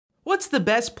What's the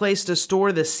best place to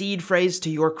store the seed phrase to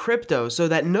your crypto so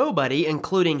that nobody,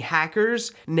 including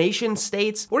hackers, nation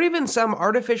states, or even some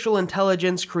artificial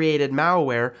intelligence created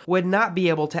malware, would not be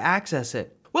able to access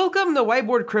it? Welcome to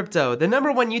Whiteboard Crypto, the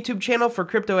 #1 YouTube channel for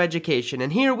crypto education,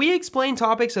 and here we explain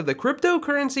topics of the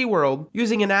cryptocurrency world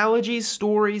using analogies,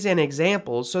 stories, and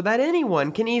examples so that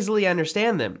anyone can easily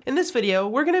understand them. In this video,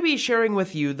 we're going to be sharing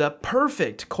with you the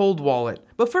perfect cold wallet.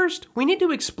 But first, we need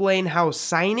to explain how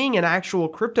signing an actual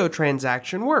crypto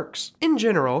transaction works. In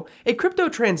general, a crypto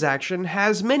transaction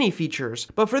has many features,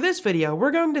 but for this video, we're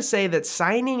going to say that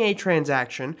signing a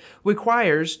transaction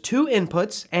requires 2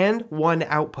 inputs and 1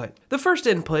 output. The first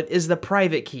input is the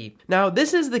private key. Now,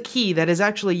 this is the key that is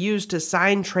actually used to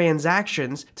sign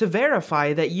transactions to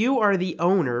verify that you are the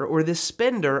owner or the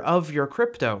spender of your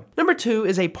crypto. Number 2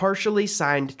 is a partially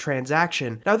signed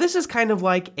transaction. Now, this is kind of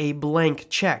like a blank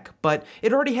check, but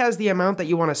it already has the amount that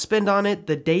you want to spend on it,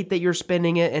 the date that you're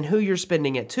spending it, and who you're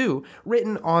spending it to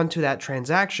written onto that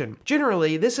transaction.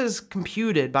 Generally, this is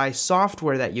computed by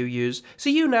software that you use, so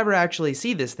you never actually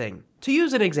see this thing. To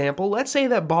use an example, let's say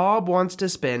that Bob wants to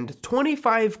spend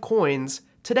 25 coins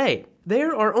today.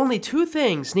 There are only 2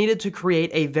 things needed to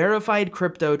create a verified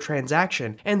crypto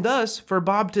transaction, and thus for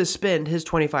Bob to spend his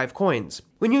 25 coins.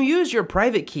 When you use your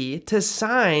private key to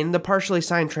sign the partially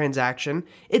signed transaction,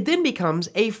 it then becomes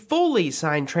a fully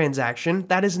signed transaction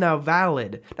that is now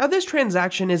valid. Now, this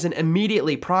transaction isn't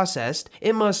immediately processed.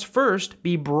 It must first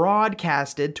be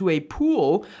broadcasted to a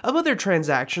pool of other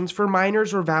transactions for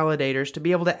miners or validators to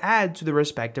be able to add to the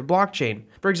respective blockchain.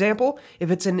 For example,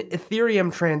 if it's an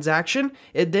Ethereum transaction,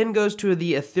 it then goes to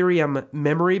the Ethereum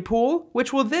memory pool,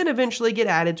 which will then eventually get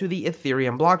added to the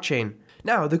Ethereum blockchain.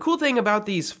 Now, the cool thing about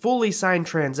these fully signed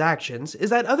transactions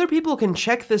is that other people can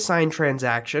check the signed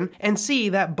transaction and see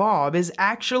that Bob is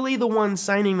actually the one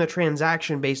signing the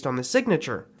transaction based on the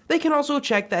signature. They can also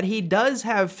check that he does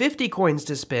have 50 coins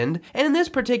to spend, and in this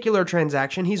particular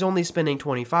transaction, he's only spending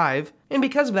 25. And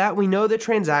because of that, we know the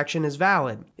transaction is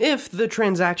valid. If the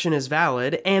transaction is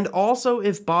valid, and also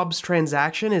if Bob's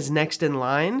transaction is next in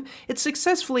line, it's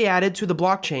successfully added to the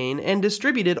blockchain and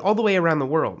distributed all the way around the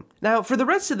world. Now, for the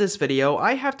rest of this video,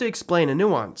 I have to explain a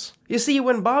nuance. You see,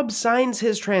 when Bob signs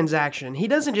his transaction, he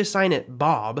doesn't just sign it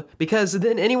Bob, because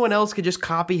then anyone else could just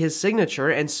copy his signature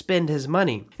and spend his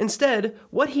money. Instead,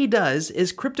 what he does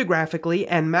is cryptographically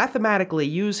and mathematically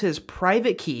use his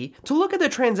private key to look at the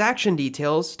transaction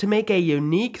details to make a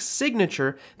unique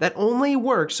signature that only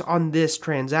works on this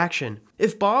transaction.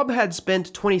 If Bob had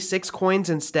spent 26 coins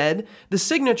instead, the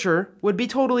signature would be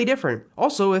totally different.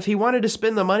 Also, if he wanted to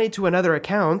spend the money to another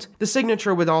account, the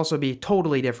signature would also be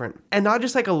totally different. And not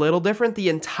just like a little different, the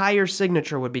entire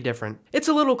signature would be different. It's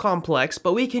a little complex,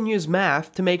 but we can use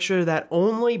math to make sure that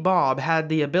only Bob had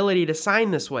the ability to sign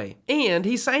this way. And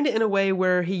he signed it in a way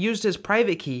where he used his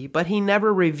private key, but he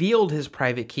never revealed his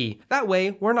private key. That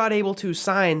way, we're not able to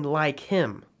sign like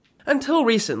him. Until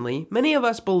recently, many of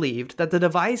us believed that the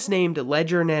device named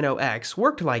Ledger Nano X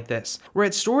worked like this, where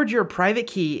it stored your private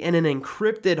key in an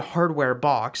encrypted hardware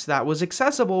box that was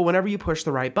accessible whenever you pushed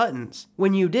the right buttons.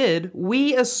 When you did,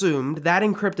 we assumed that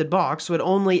encrypted box would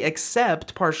only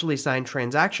accept partially signed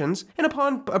transactions, and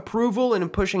upon approval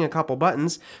and pushing a couple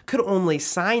buttons, could only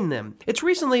sign them. It's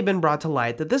recently been brought to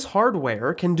light that this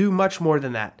hardware can do much more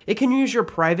than that. It can use your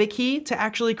private key to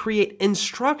actually create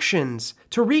instructions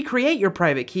to recreate your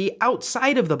private key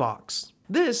outside of the box.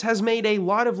 This has made a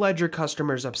lot of Ledger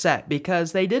customers upset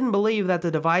because they didn't believe that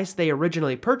the device they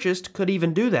originally purchased could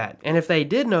even do that, and if they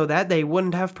did know that, they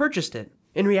wouldn't have purchased it.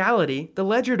 In reality, the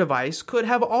Ledger device could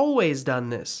have always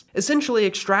done this, essentially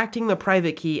extracting the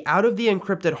private key out of the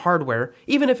encrypted hardware,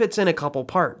 even if it's in a couple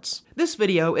parts. This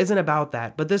video isn't about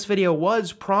that, but this video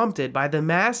was prompted by the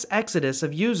mass exodus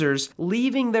of users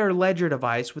leaving their Ledger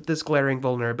device with this glaring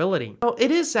vulnerability. Now,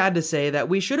 it is sad to say that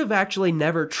we should have actually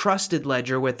never trusted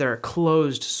Ledger with their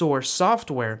closed source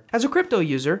software. As a crypto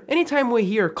user, anytime we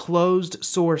hear closed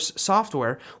source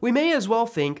software, we may as well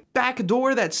think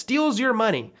backdoor that steals your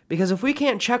money, because if we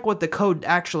can't check what the code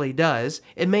actually does,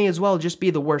 it may as well just be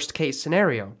the worst case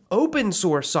scenario. Open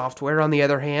source software, on the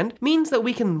other hand, means that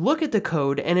we can look at the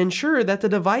code and ensure that the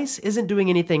device isn't doing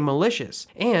anything malicious,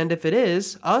 and if it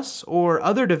is, us or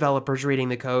other developers reading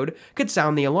the code could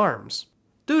sound the alarms.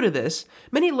 Due to this,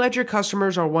 many Ledger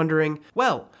customers are wondering,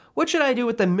 well, What should I do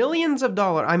with the millions of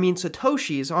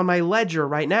Satoshis on my ledger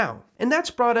right now? And that's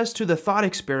brought us to the thought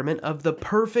experiment of the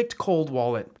perfect cold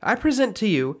wallet. I present to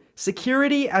you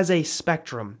security as a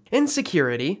spectrum. In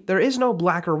security, there is no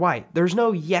black or white. There's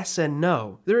no yes and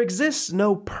no. There exists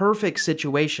no perfect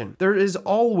situation. There is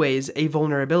always a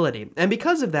vulnerability. And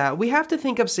because of that, we have to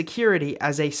think of security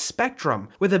as a spectrum,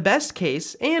 with a best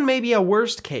case and maybe a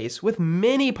worst case, with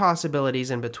many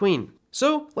possibilities in between.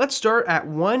 So let's start at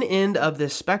one end of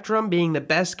this spectrum being the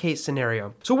best case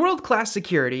scenario. So world-class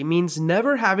security means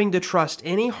never having to trust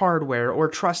any hardware or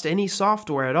trust any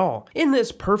software at all. In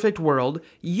this perfect world,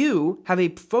 you have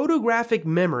a photographic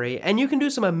memory and you can do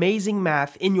some amazing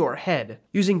math in your head.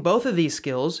 Using both of these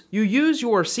skills, you use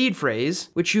your seed phrase,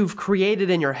 which you've created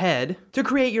in your head, to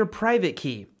create your private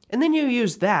key. And then you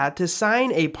use that to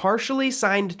sign a partially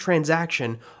signed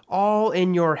transaction all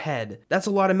in your head. That's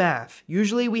a lot of math.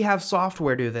 Usually we have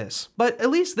software do this. But at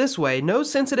least this way, no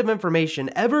sensitive information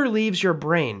ever leaves your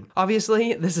brain.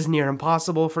 Obviously, this is near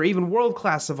impossible for even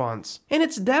world-class savants. And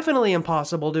it's definitely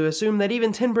impossible to assume that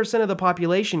even 10% of the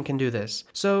population can do this.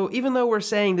 So even though we're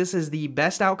saying this is the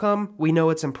best outcome, we know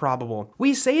it's improbable.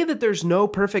 We say that there's no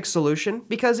perfect solution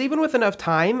because even with enough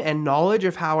time and knowledge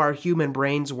of how our human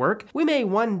brains work, we may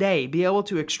one day be able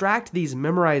to extract these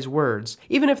memorized words,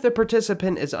 even if the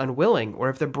participant is unwilling or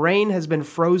if the brain has been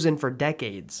frozen for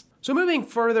decades. So moving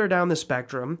further down the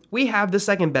spectrum, we have the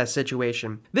second best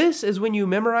situation. This is when you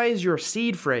memorize your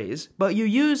seed phrase, but you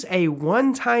use a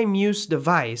one-time use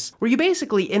device where you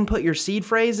basically input your seed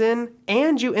phrase in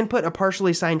and you input a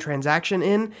partially signed transaction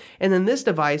in, and then this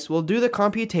device will do the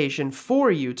computation for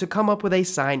you to come up with a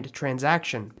signed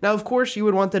transaction. Now, of course, you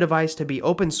would want the device to be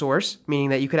open source,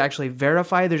 meaning that you could actually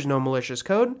verify there's no malicious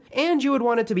code, and you would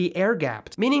want it to be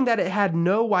air-gapped, meaning that it had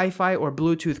no Wi-Fi or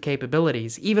Bluetooth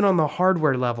capabilities, even on the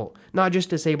hardware level. Not just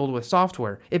disabled with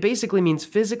software. It basically means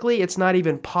physically it's not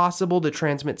even possible to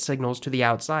transmit signals to the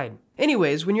outside.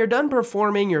 Anyways, when you're done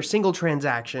performing your single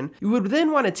transaction, you would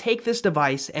then want to take this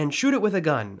device and shoot it with a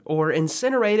gun, or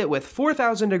incinerate it with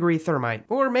 4,000 degree thermite,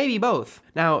 or maybe both.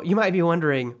 Now, you might be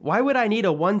wondering, why would I need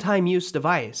a one-time use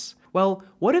device? Well,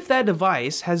 what if that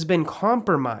device has been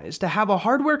compromised to have a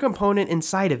hardware component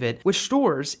inside of it which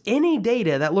stores any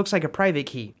data that looks like a private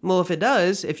key? Well, if it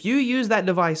does, if you use that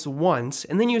device once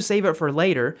and then you save it for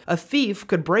later, a thief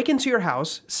could break into your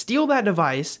house, steal that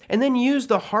device, and then use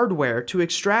the hardware to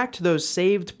extract those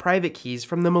saved private keys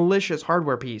from the malicious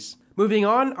hardware piece. Moving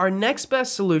on, our next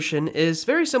best solution is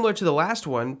very similar to the last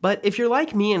one, but if you're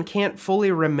like me and can't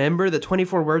fully remember the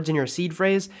 24 words in your seed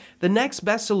phrase, the next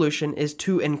best solution is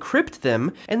to encrypt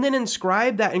them and then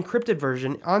inscribe that encrypted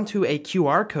version onto a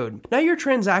QR code. Now your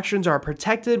transactions are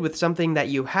protected with something that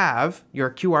you have, your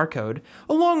QR code,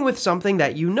 along with something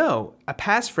that you know, a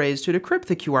passphrase to decrypt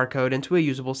the QR code into a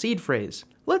usable seed phrase.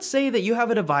 Let's say that you have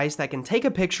a device that can take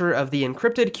a picture of the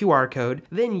encrypted QR code,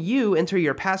 then you enter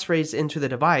your passphrase into the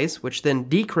device, which then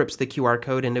decrypts the QR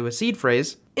code into a seed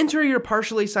phrase, enter your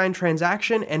partially signed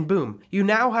transaction, and boom, you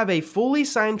now have a fully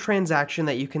signed transaction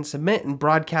that you can submit and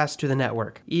broadcast to the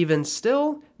network. Even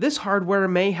still, this hardware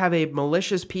may have a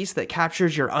malicious piece that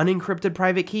captures your unencrypted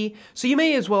private key, so you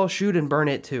may as well shoot and burn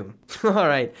it too.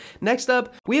 Alright, next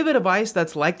up, we have a device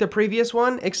that's like the previous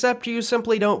one, except you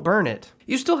simply don't burn it.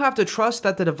 You still have to trust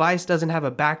that the device doesn't have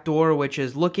a backdoor which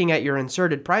is looking at your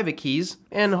inserted private keys,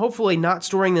 and hopefully not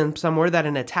storing them somewhere that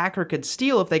an attacker could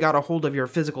steal if they got a hold of your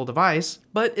physical device,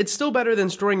 but it's still better than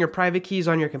storing your private keys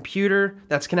on your computer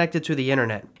that's connected to the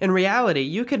internet. In reality,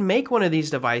 you could make one of these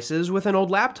devices with an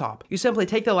old laptop. You simply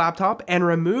take the laptop and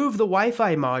remove the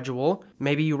Wi-Fi module,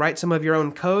 maybe you write some of your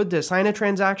own code to sign a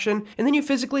transaction, and then you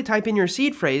physically type in your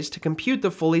seed phrase to compute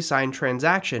the fully signed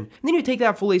transaction. And then you take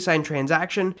that fully signed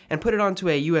transaction and put it onto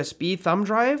a USB thumb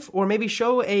drive, or maybe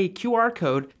show a QR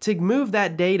code to move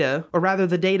that data, or rather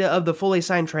the data of the fully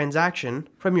signed transaction,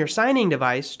 from your signing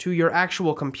device to your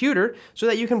actual computer so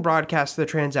that you can broadcast the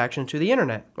transaction to the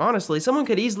internet. Honestly, someone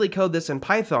could easily code this in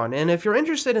Python, and if you're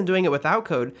interested in doing it without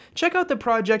code, check out the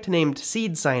project named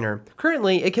SeedSigner.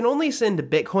 Currently, it can only send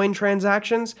Bitcoin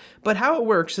transactions, but how it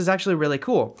works is actually really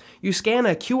cool. You scan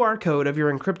a QR code of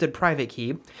your encrypted private key,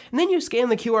 and then you scan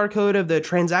the QR code of the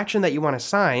transaction that you want to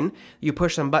sign, you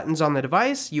push some buttons on the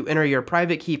device, you enter your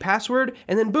private key password,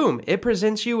 and then boom, it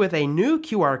presents you with a new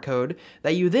QR code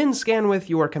that you then scan with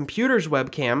your computer's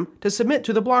webcam to submit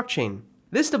to the blockchain.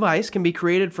 This device can be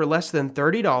created for less than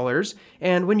 $30,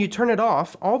 and when you turn it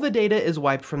off, all the data is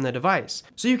wiped from the device.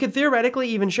 So you could theoretically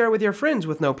even share it with your friends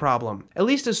with no problem, at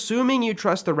least assuming you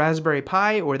trust the Raspberry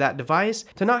Pi or that device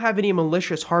to not have any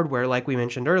malicious hardware like we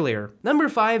mentioned earlier. Number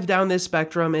 5 down this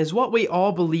spectrum is what we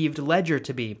all believed Ledger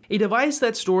to be, a device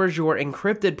that stores your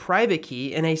encrypted private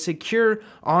key in a secure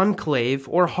enclave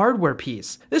or hardware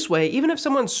piece. This way, even if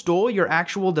someone stole your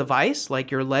actual device,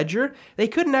 like your Ledger, they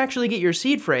couldn't actually get your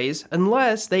seed phrase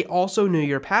unless they also knew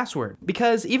your password.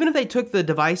 Because even if they took the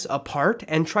device apart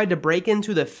and tried to break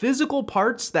into the physical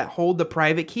parts that hold the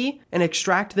private key and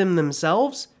extract them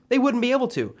themselves, they wouldn't be able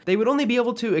to. They would only be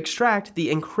able to extract the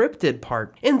encrypted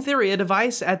part. In theory, a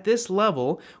device at this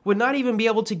level would not even be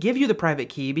able to give you the private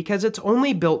key because it's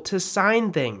only built to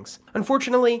sign things.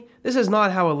 Unfortunately, this is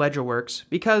not how a Ledger works,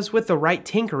 because with the right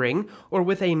tinkering, or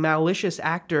with a malicious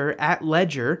actor at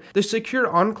Ledger, the secure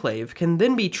enclave can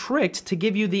then be tricked to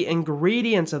give you the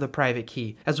ingredients of the private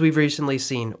key, as we've recently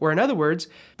seen. Or in other words,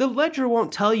 the Ledger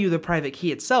won't tell you the private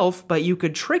key itself, but you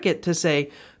could trick it to say,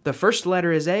 the first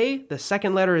letter is A, the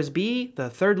second letter is B,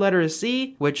 the third letter is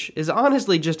C, which is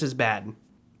honestly just as bad.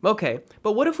 Okay,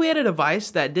 but what if we had a device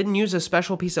that didn't use a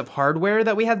special piece of hardware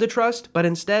that we had to trust, but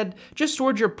instead just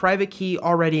stored your private key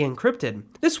already encrypted?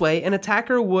 This way, an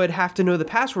attacker would have to know the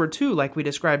password too, like we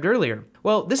described earlier.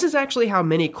 Well, this is actually how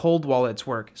many cold wallets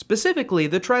work, specifically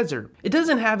the Trezor. It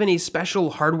doesn't have any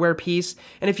special hardware piece,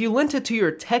 and if you lent it to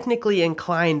your technically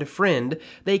inclined friend,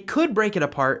 they could break it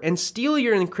apart and steal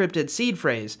your encrypted seed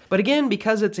phrase. But again,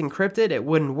 because it's encrypted, it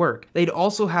wouldn't work. They'd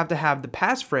also have to have the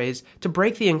passphrase to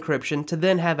break the encryption to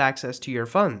then have access to your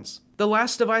funds. The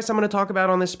last device I'm going to talk about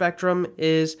on this spectrum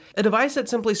is a device that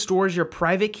simply stores your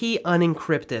private key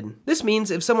unencrypted. This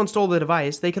means if someone stole the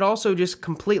device, they could also just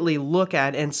completely look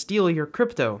at and steal your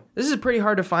crypto. This is pretty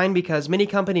hard to find because many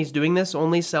companies doing this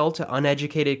only sell to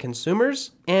uneducated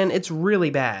consumers, and it's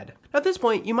really bad. At this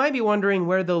point, you might be wondering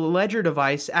where the Ledger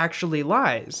device actually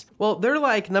lies. Well, they're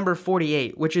like number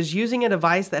 48, which is using a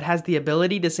device that has the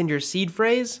ability to send your seed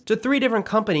phrase to 3 different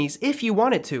companies if you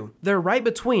want it to. They're right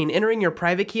between entering your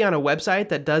private key on a website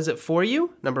that does it for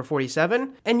you, number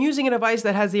 47, and using a device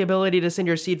that has the ability to send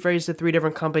your seed phrase to 3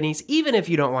 different companies even if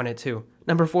you don't want it to,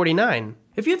 number 49.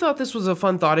 If you thought this was a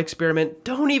fun thought experiment,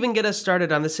 don't even get us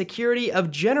started on the security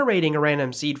of generating a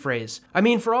random seed phrase. I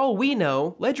mean, for all we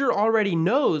know, Ledger already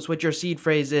knows what your seed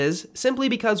phrase is simply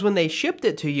because when they shipped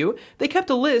it to you, they kept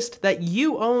a list that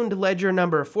you owned Ledger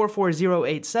number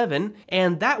 44087,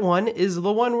 and that one is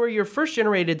the one where your first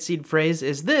generated seed phrase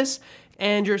is this,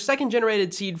 and your second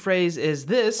generated seed phrase is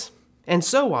this, and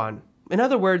so on. In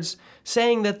other words,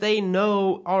 saying that they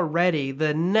know already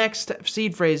the next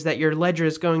seed phrase that your Ledger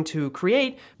is going to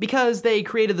create because they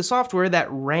created the software that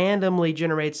randomly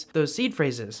generates those seed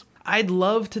phrases. I'd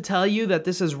love to tell you that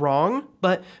this is wrong,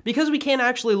 but because we can't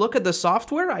actually look at the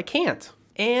software, I can't.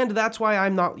 And that's why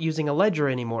I'm not using a Ledger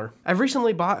anymore. I've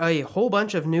recently bought a whole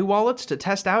bunch of new wallets to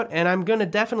test out, and I'm gonna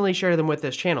definitely share them with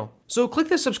this channel. So click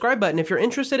the subscribe button if you're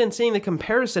interested in seeing the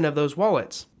comparison of those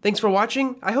wallets. Thanks for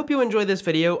watching, I hope you enjoyed this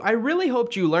video, I really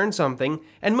hoped you learned something,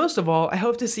 and most of all, I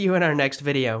hope to see you in our next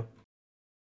video.